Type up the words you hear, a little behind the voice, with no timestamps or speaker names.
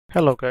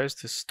Hello guys,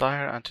 this is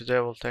Tahir and today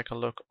we'll take a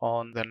look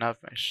on the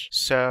NavMesh.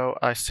 So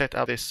I set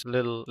up this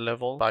little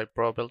level by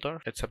Pro Builder.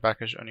 It's a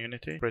package on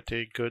Unity,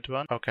 pretty good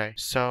one. Okay,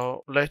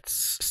 so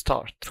let's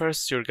start.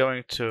 First you're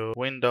going to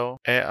Window,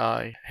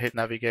 AI, hit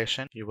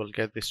Navigation. You will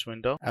get this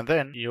window and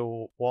then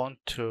you want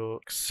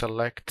to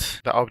select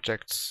the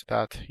objects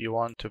that you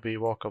want to be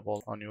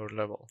walkable on your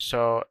level.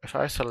 So if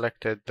I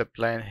selected the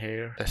plane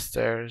here, the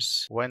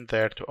stairs, went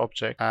there to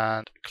object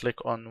and click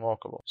on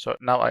walkable. So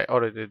now I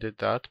already did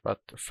that,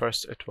 but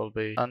first it will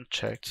be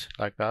unchecked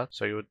like that.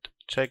 So you would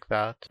check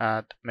that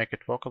and make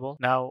it walkable.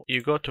 Now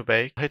you go to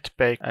bake, hit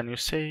bake, and you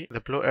see the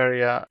blue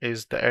area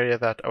is the area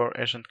that our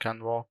agent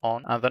can walk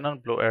on, and the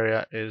non-blue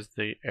area is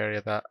the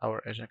area that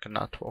our agent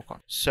cannot walk on.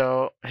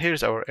 So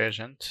here's our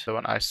agent. So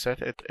when I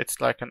set it,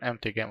 it's like an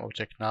empty game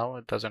object now.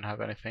 It doesn't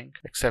have anything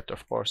except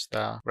of course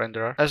the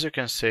renderer. As you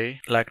can see,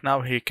 like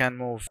now he can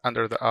move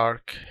under the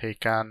arc, he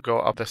can go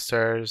up the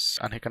stairs,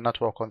 and he cannot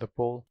walk on the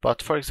pool.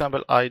 But for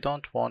example, I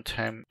don't want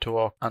him to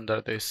walk under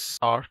this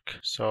arc.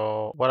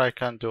 So what I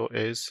can do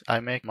is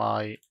I make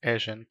my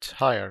agent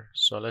higher.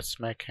 So let's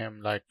make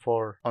him like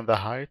 4 on the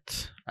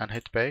height and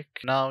hit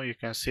bake. Now you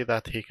can see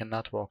that he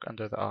cannot walk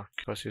under the arc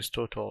because he's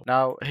too tall.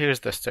 Now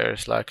here's the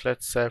stairs. Like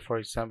let's say for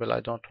example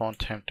I don't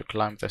want him to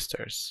climb the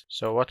stairs.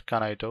 So what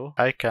can I do?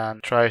 I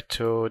can try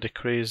to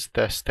decrease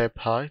the step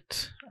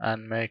height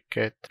and make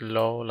it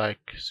low, like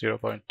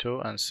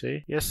 0.2, and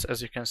see. Yes,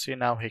 as you can see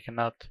now he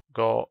cannot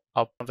go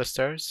up on the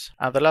stairs.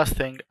 And the last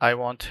thing, I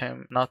want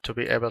him not to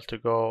be able to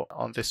go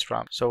on this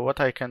ramp. So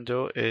what I can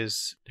do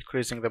is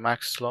decreasing the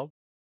max slope,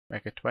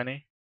 make it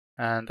 20.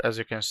 And as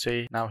you can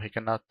see, now he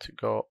cannot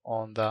go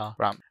on the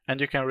ramp.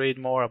 And you can read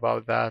more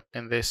about that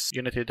in this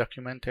Unity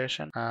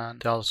documentation and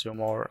tells you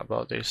more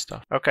about this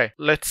stuff. Okay,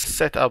 let's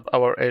set up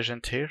our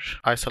agent here.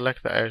 I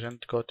select the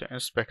agent, go to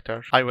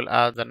Inspector. I will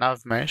add the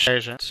NavMesh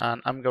agent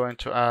and I'm going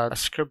to add a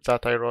script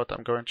that I wrote.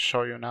 I'm going to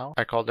show you now.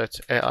 I called it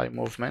AI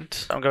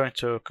movement. I'm going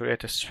to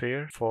create a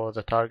sphere for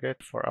the target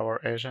for our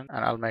agent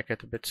and I'll make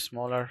it a bit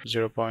smaller,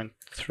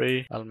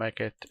 0.3. I'll make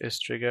it is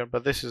trigger,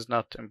 but this is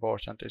not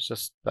important. It's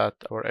just that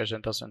our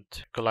agent doesn't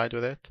collide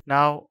with it.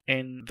 Now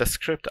in the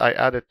script I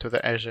added to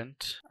the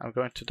agent, I'm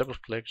going to double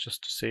click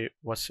just to see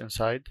what's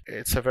inside.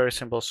 It's a very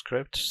simple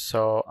script.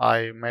 So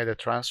I made a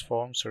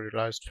transform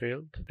serialized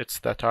field. It's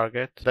the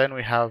target. Then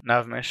we have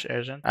NavMesh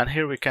agent and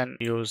here we can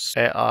use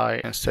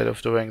AI instead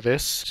of doing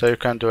this. So you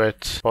can do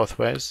it both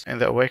ways. In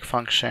the awake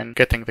function,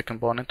 getting the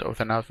component of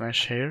the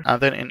NavMesh here,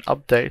 and then in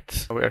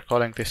update we are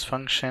calling this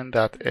function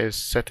that is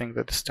setting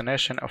the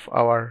destination of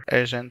our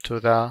agent to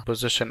the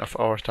position of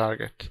our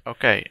target.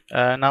 Okay,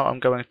 now I'm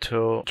going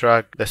to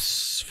drag the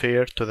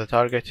sphere to the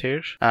target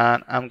here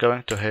and I'm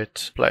going to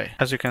hit play.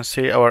 As you can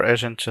see, our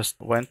agent just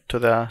went to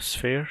the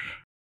sphere.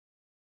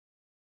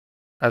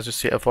 As you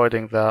see,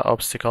 avoiding the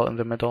obstacle in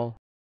the middle.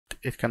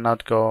 It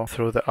cannot go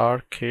through the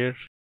arc here.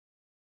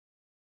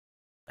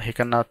 He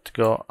cannot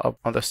go up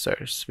on the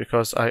stairs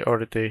because I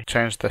already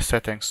changed the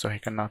settings so he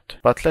cannot.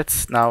 But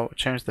let's now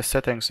change the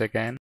settings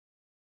again.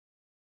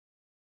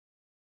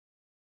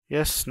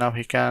 Yes, now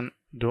he can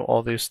do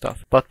all this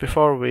stuff. But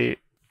before we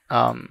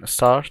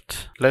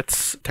start,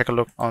 let's take a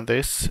look on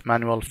this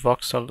manual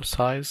voxel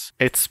size.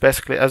 It's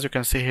basically, as you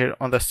can see here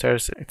on the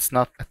stairs, it's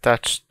not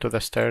attached to the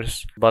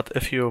stairs, but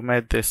if you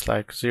made this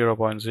like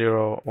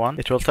 0.01,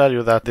 it will tell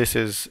you that this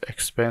is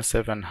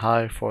expensive and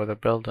high for the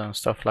build and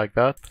stuff like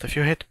that. But if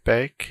you hit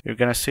bake, you're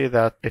gonna see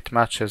that it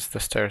matches the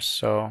stairs.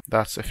 So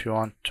that's if you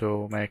want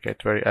to make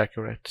it very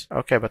accurate.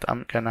 Okay, but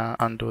I'm gonna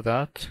undo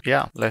that.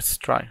 Yeah, let's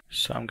try.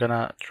 So I'm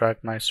gonna drag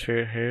my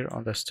sphere here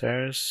on the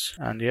stairs,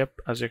 and yep,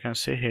 as you can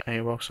see here,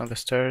 he walks on the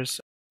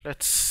stairs.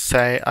 Let's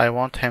say I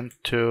want him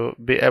to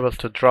be able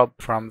to drop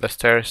from the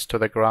stairs to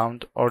the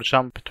ground or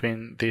jump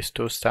between these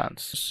two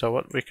stands. So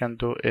what we can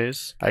do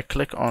is I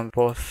click on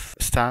both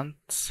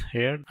stands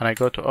here and I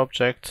go to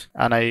object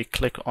and I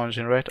click on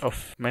generate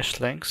of mesh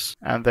links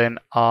and then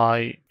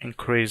I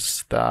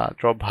increase the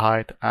drop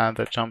height and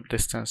the jump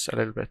distance a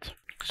little bit.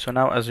 So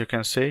now as you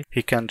can see,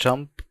 he can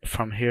jump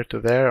from here to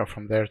there or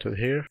from there to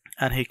here,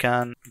 and he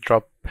can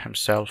drop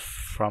himself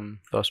from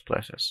those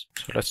places.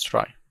 So let's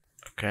try.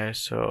 Okay,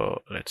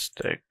 so let's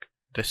take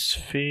the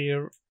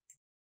sphere.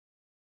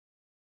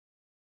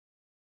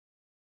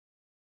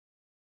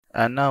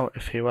 And now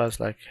if he was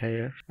like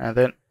here, and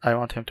then I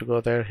want him to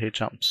go there, he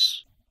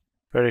jumps.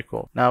 Very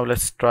cool. Now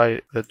let's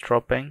try the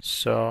dropping.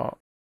 So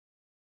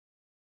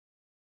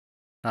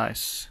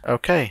nice.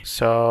 Okay,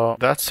 so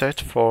that's it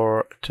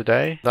for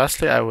today.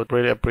 Lastly, I would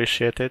really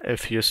appreciate it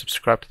if you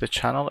subscribe to the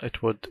channel.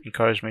 It would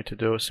encourage me to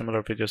do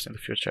similar videos in the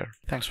future.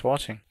 Thanks for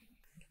watching.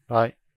 Bye.